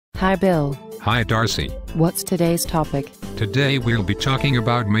Hi Bill. Hi Darcy. What's today's topic? Today we'll be talking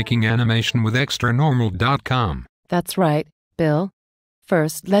about making animation with XtraNormal.com. That's right, Bill.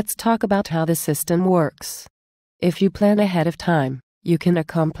 First, let's talk about how the system works. If you plan ahead of time, you can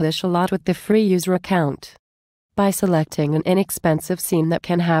accomplish a lot with the free user account. By selecting an inexpensive scene that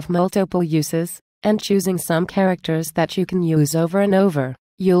can have multiple uses, and choosing some characters that you can use over and over,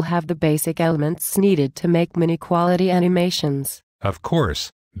 you'll have the basic elements needed to make mini-quality animations. Of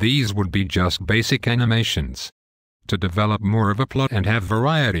course, these would be just basic animations. To develop more of a plot and have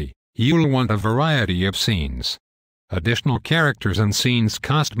variety, you'll want a variety of scenes. Additional characters and scenes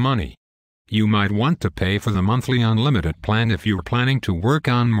cost money. You might want to pay for the monthly unlimited plan if you're planning to work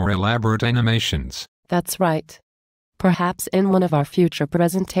on more elaborate animations. That's right. Perhaps in one of our future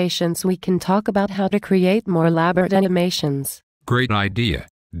presentations we can talk about how to create more elaborate animations. Great idea,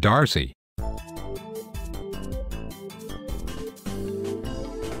 Darcy.